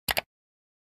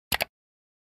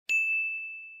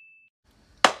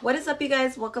What is up, you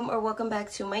guys? Welcome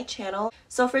back to my channel.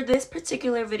 So for this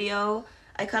particular video,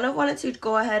 I kind of wanted to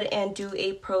go ahead and do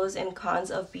a pros and cons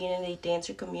of being in a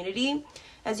dancer community.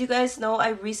 As you guys know, I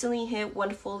recently hit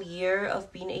 1 full year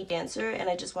of being a dancer, and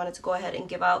I just wanted to go ahead and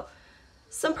give out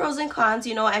some pros and cons.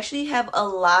 You know, I actually have a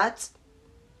lot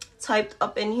typed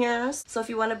up in here, so if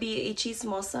you want to be a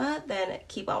chismosa, then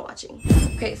keep on watching.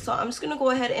 Okay, so I'm just gonna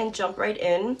go ahead and jump right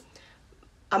in.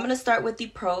 I'm going to start with the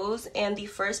pros, and the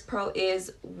first pro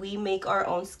is we make our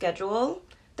own schedule.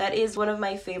 That is one of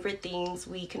my favorite things.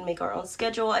 We can make our own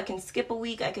schedule. I can skip a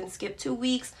week, I can skip 2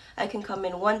 weeks, I can come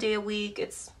in 1 day a week.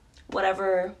 It's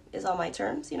whatever is on my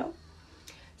terms, you know.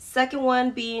 Second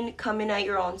one being come in at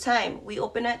your own time. We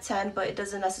open at 10, but it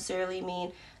doesn't necessarily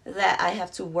mean that I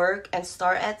have to work and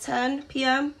start at 10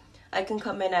 p.m. I can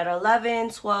come in at 11,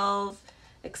 12,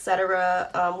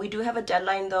 etc. We do have a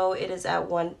deadline though. It is at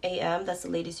 1 a.m. That's the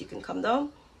latest you can come though,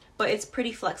 but it's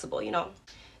pretty flexible, you know.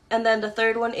 And then the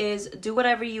third one is do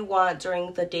whatever you want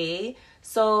during the day.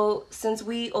 So since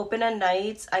we open at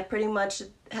night, I pretty much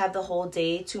have the whole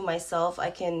day to myself.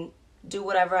 I can do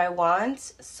whatever I want,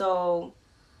 so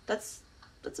that's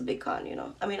a big con, you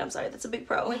know. That's a big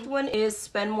pro. The fourth one is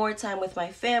spend more time with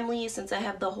my family. Since I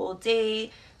have the whole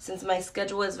day, since my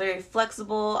schedule is very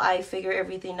flexible, I figure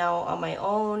everything out on my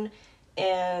own,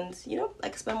 and you know, I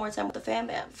can spend more time with the fam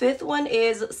bam. Fifth one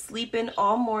is sleeping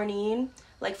all morning.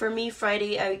 Like for me,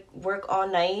 Friday I work all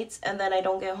night, and then I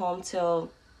don't get home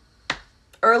till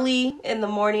early in the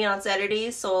morning on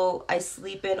Saturday, so I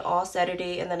sleep in all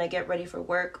Saturday, and then I get ready for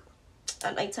work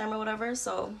at nighttime or whatever.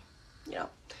 So you know,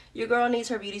 your girl needs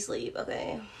her beauty sleep,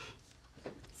 okay?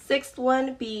 Sixth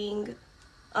one being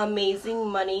amazing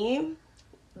money.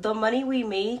 The money we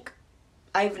make,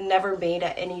 I've never made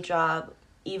at any job,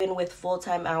 even with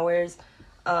full-time hours,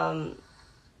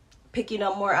 picking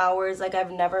up more hours. Like,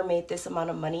 I've never made this amount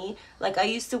of money. Like, I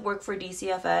used to work for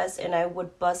DCFS, and I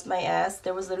would bust my ass.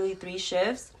 There was literally 3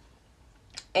 shifts,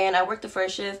 and I worked the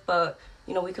first shift, but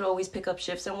you know, we could always pick up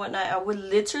shifts and whatnot. I would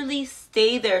literally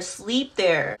stay there, sleep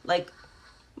there. Like,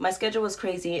 my schedule was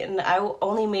crazy, and I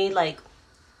only made, like,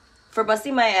 for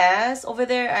busting my ass over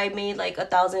there, I made like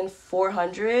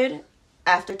 1,400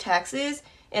 after taxes,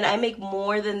 and I make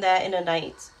more than that in a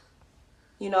night,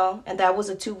 you know, and that was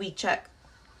a 2-week check.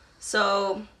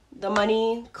 So the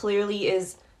money clearly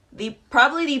is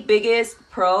probably the biggest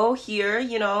pro here,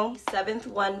 you know. Seventh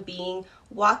one being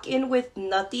walk in with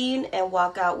nothing and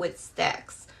walk out with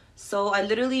stacks. So I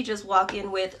literally just walk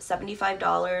in with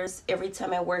 $75 every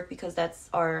time I work, because that's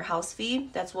our house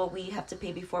fee. That's what we have to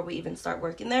pay before we even start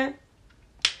working there.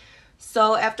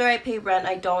 So after I pay rent,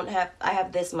 I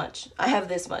have this much.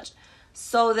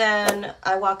 So then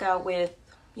I walk out with,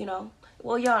 you know,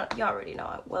 well, y'all already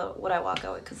know what I walk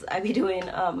out with, because I be doing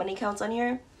money counts on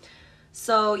here.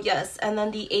 So yes, and then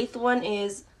the 8th one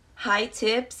is high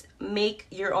tips, make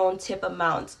your own tip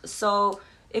amount. So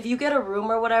if you get a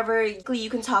room or whatever, you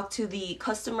can talk to the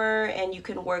customer, and you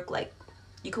can work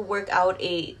out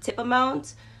a tip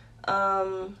amount.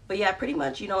 But yeah, pretty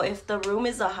much, you know, if the room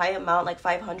is a high amount, like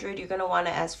 500, you're gonna want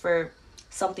to ask for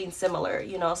something similar,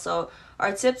 you know. So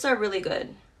our tips are really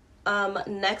good.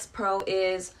 Next pro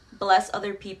is bless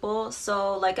other people.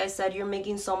 So like I said, you're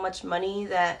making so much money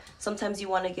that sometimes you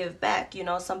want to give back, you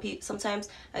know. Sometimes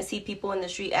I see people in the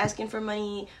street asking for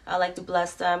money. I like to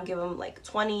bless them, give them like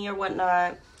 20 or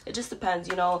whatnot. It just depends,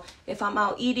 you know. If I'm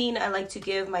out eating, I like to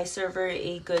give my server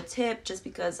a good tip, just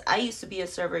because I used to be a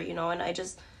server, you know, and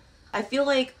I feel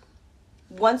like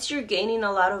once you're gaining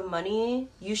a lot of money,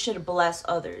 you should bless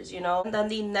others, you know. And then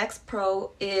the next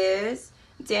pro is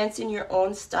dance in your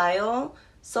own style.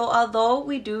 So although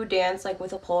we do dance like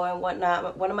with a pole and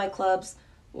whatnot, one of my clubs,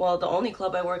 well, the only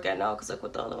club I work at now, because I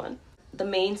quit the other one, the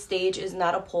main stage is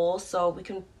not a pole, so we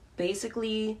can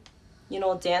basically, you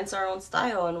know, dance our own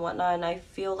style and whatnot. And I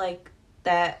feel like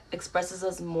that expresses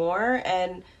us more,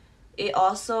 and it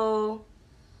also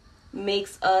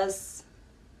makes us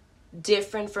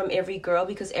different from every girl,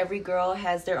 because every girl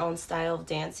has their own style of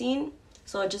dancing.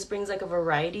 So it just brings like a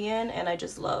variety in, and I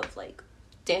just love like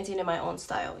dancing in my own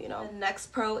style, you know. The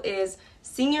next pro is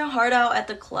sing your heart out at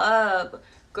the club.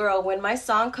 Girl, when my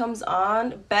song comes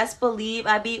on, best believe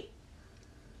I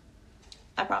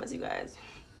promise you guys.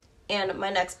 And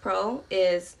my next pro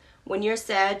is when you're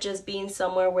sad, just being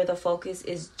somewhere where the focus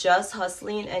is just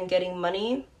hustling and getting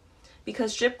money.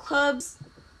 Because strip clubs,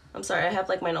 I'm sorry, I have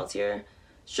like my notes here.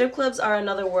 Strip clubs are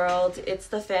another world. It's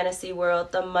the fantasy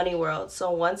world, the money world.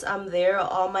 So once I'm there,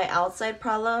 all my outside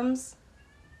problems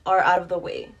are out of the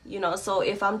way, you know. So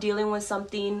if I'm dealing with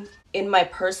something in my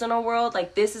personal world,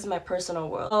 like this is my personal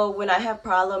world. So when I have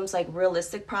problems, like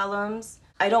realistic problems,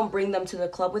 I don't bring them to the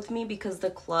club with me, because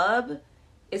the club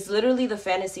is literally the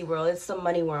fantasy world. It's the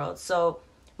money world. So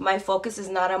my focus is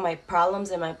not on my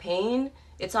problems and my pain.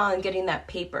 It's on getting that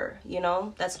paper, you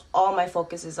know? That's all my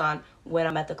focus is on when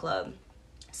I'm at the club.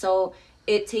 So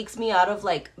it takes me out of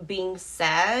like being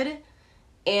sad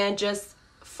and just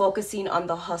focusing on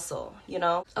the hustle, you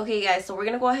know? Okay guys, so we're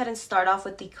gonna go ahead and start off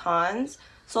with the cons.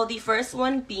 So the first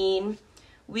one being,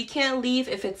 we can't leave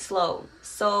if it's slow.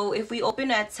 So if we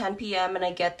open at 10 p.m. and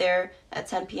I get there at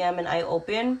 10 p.m. and I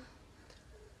open,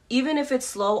 even if it's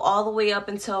slow all the way up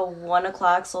until 1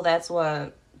 o'clock, so that's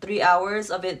what, 3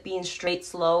 hours of it being straight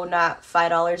slow, not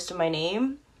 $5 to my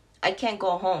name, I can't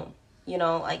go home. You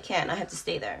know, I can't. I have to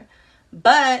stay there.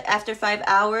 But after 5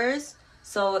 hours,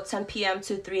 so 10 p.m.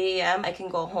 to 3 a.m., I can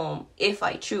go home if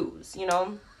I choose, you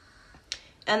know?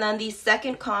 And then the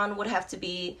second con would have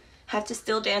to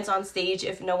still dance on stage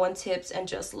if no one tips and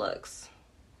just looks.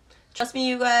 Trust me,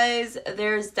 you guys,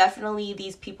 there's definitely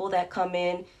these people that come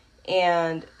in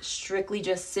and strictly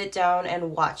just sit down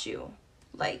and watch you.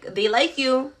 Like, they like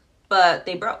you, but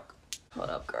they broke. Hold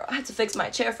up, girl. I had to fix my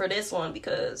chair for this one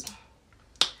because...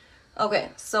 Okay,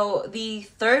 so the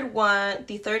third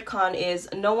con is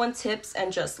no one tips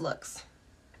and just looks.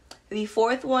 The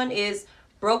fourth one is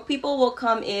broke people will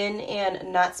come in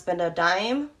and not spend a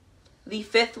dime. The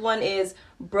fifth one is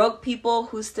broke people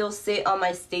who still sit on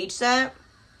my stage set.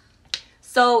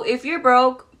 So if you're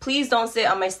broke, please don't sit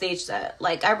on my stage set.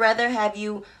 Like, I'd rather have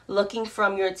you looking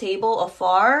from your table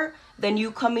afar than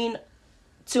you coming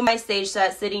to my stage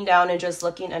set, sitting down and just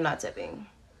looking and not tipping.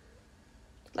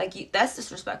 Like, that's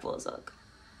disrespectful as fuck,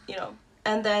 you know.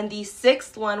 And then the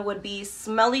sixth one would be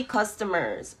smelly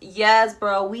customers. Yes,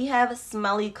 bro, we have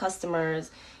smelly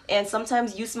customers. And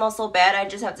sometimes you smell so bad, I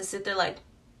just have to sit there like,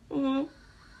 oh,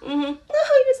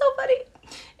 you're so funny.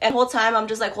 And the whole time, I'm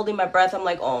just like holding my breath. I'm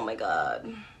like, oh my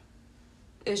God.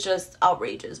 It's just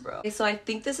outrageous, bro. Okay, so I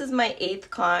think this is my eighth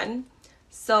con.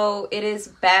 So it is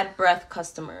bad breath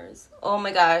customers. Oh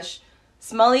my gosh.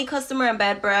 Smelly customer and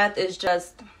bad breath is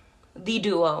just... the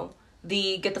duo,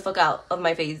 the get the fuck out of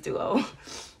my face duo.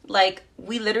 Like,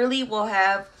 we literally will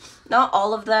have, not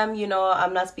all of them, you know,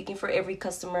 I'm not speaking for every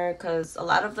customer, because a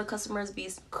lot of the customers be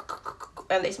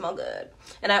and they smell good,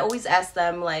 and I always ask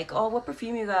them like, oh, what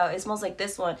perfume you got? It smells like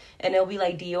this one, and it'll be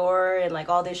like Dior and like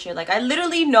all this shit. Like, I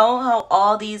literally know how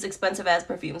all these expensive ass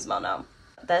perfumes smell now.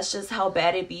 That's just how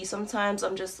bad it be sometimes.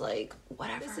 I'm just like,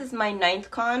 whatever. This is my ninth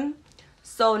con.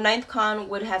 So ninth con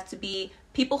would have to be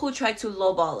people who try to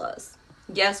lowball us.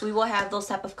 Yes, we will have those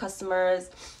type of customers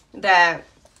that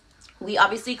we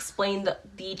obviously explain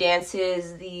the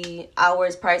dances, the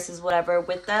hours, prices, whatever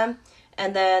with them.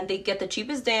 And then they get the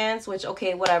cheapest dance, which,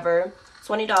 okay, whatever,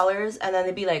 $20. And then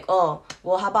they'd be like, oh,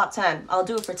 well, how about 10? I'll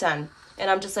do it for 10. And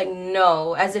I'm just like,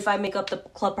 no, as if I make up the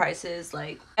club prices.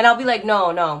 Like, and I'll be like,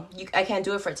 no, I can't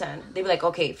do it for 10. They'd be like,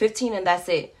 okay, 15 and that's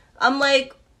it. I'm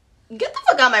like, get the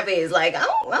fuck out of my face. Like, I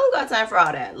don't got time for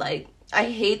all that. Like, I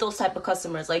hate those type of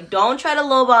customers. Like, don't try to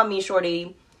lowball me,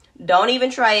 shorty. Don't even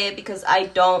try it, because I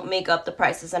don't make up the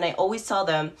prices. And I always tell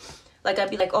them, like, I'd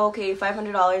be like, oh, okay,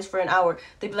 $500 for an hour.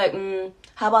 They'd be like,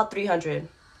 how about 300?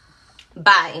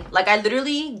 Bye. Like, I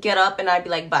literally get up and I'd be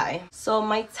like, bye. So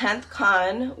my 10th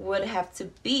con would have to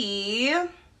be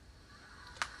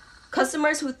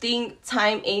customers who think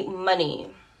time ain't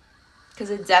money. Because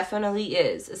it definitely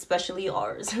is, especially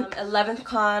ours. 11th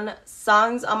con,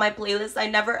 songs on my playlist I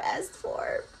never asked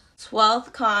for.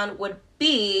 12th con would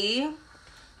be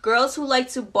girls who like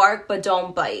to bark but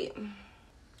don't bite.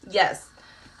 Yes,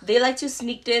 they like to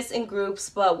sneak this in groups,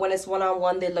 but when it's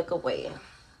one-on-one, they look away.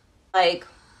 Like,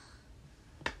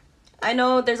 I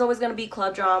know there's always going to be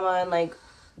club drama and, like,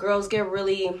 girls get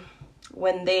really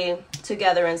when they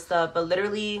together and stuff, but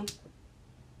literally,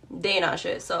 they ain't not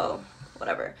shit, so...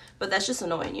 whatever. But that's just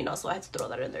annoying, you know, so I had to throw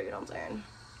that in there, you know what I'm saying?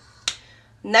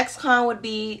 Next con would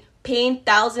be paying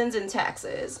thousands in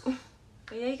taxes.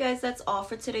 But yeah, you guys, that's all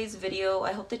for today's video.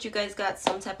 I hope that you guys got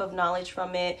some type of knowledge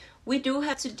from it. We do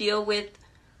have to deal with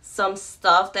some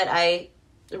stuff that I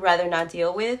rather not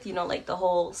deal with, you know, like the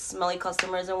whole smelly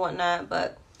customers and whatnot.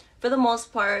 But for the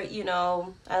most part, you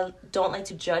know, I don't like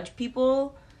to judge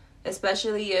people,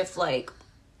 especially if, like,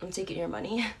 I'm taking your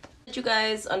money. That you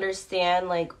guys understand,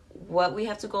 like, what we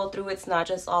have to go through. It's not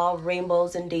just all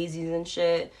rainbows and daisies and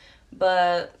shit.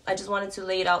 But I just wanted to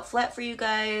lay it out flat for you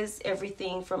guys,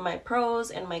 everything from my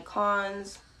pros and my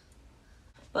cons.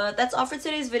 But that's all for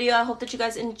today's video. I hope that you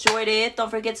guys enjoyed it. Don't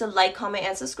forget to like, comment,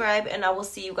 and subscribe, and I will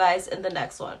see you guys in the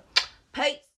next one. Peace.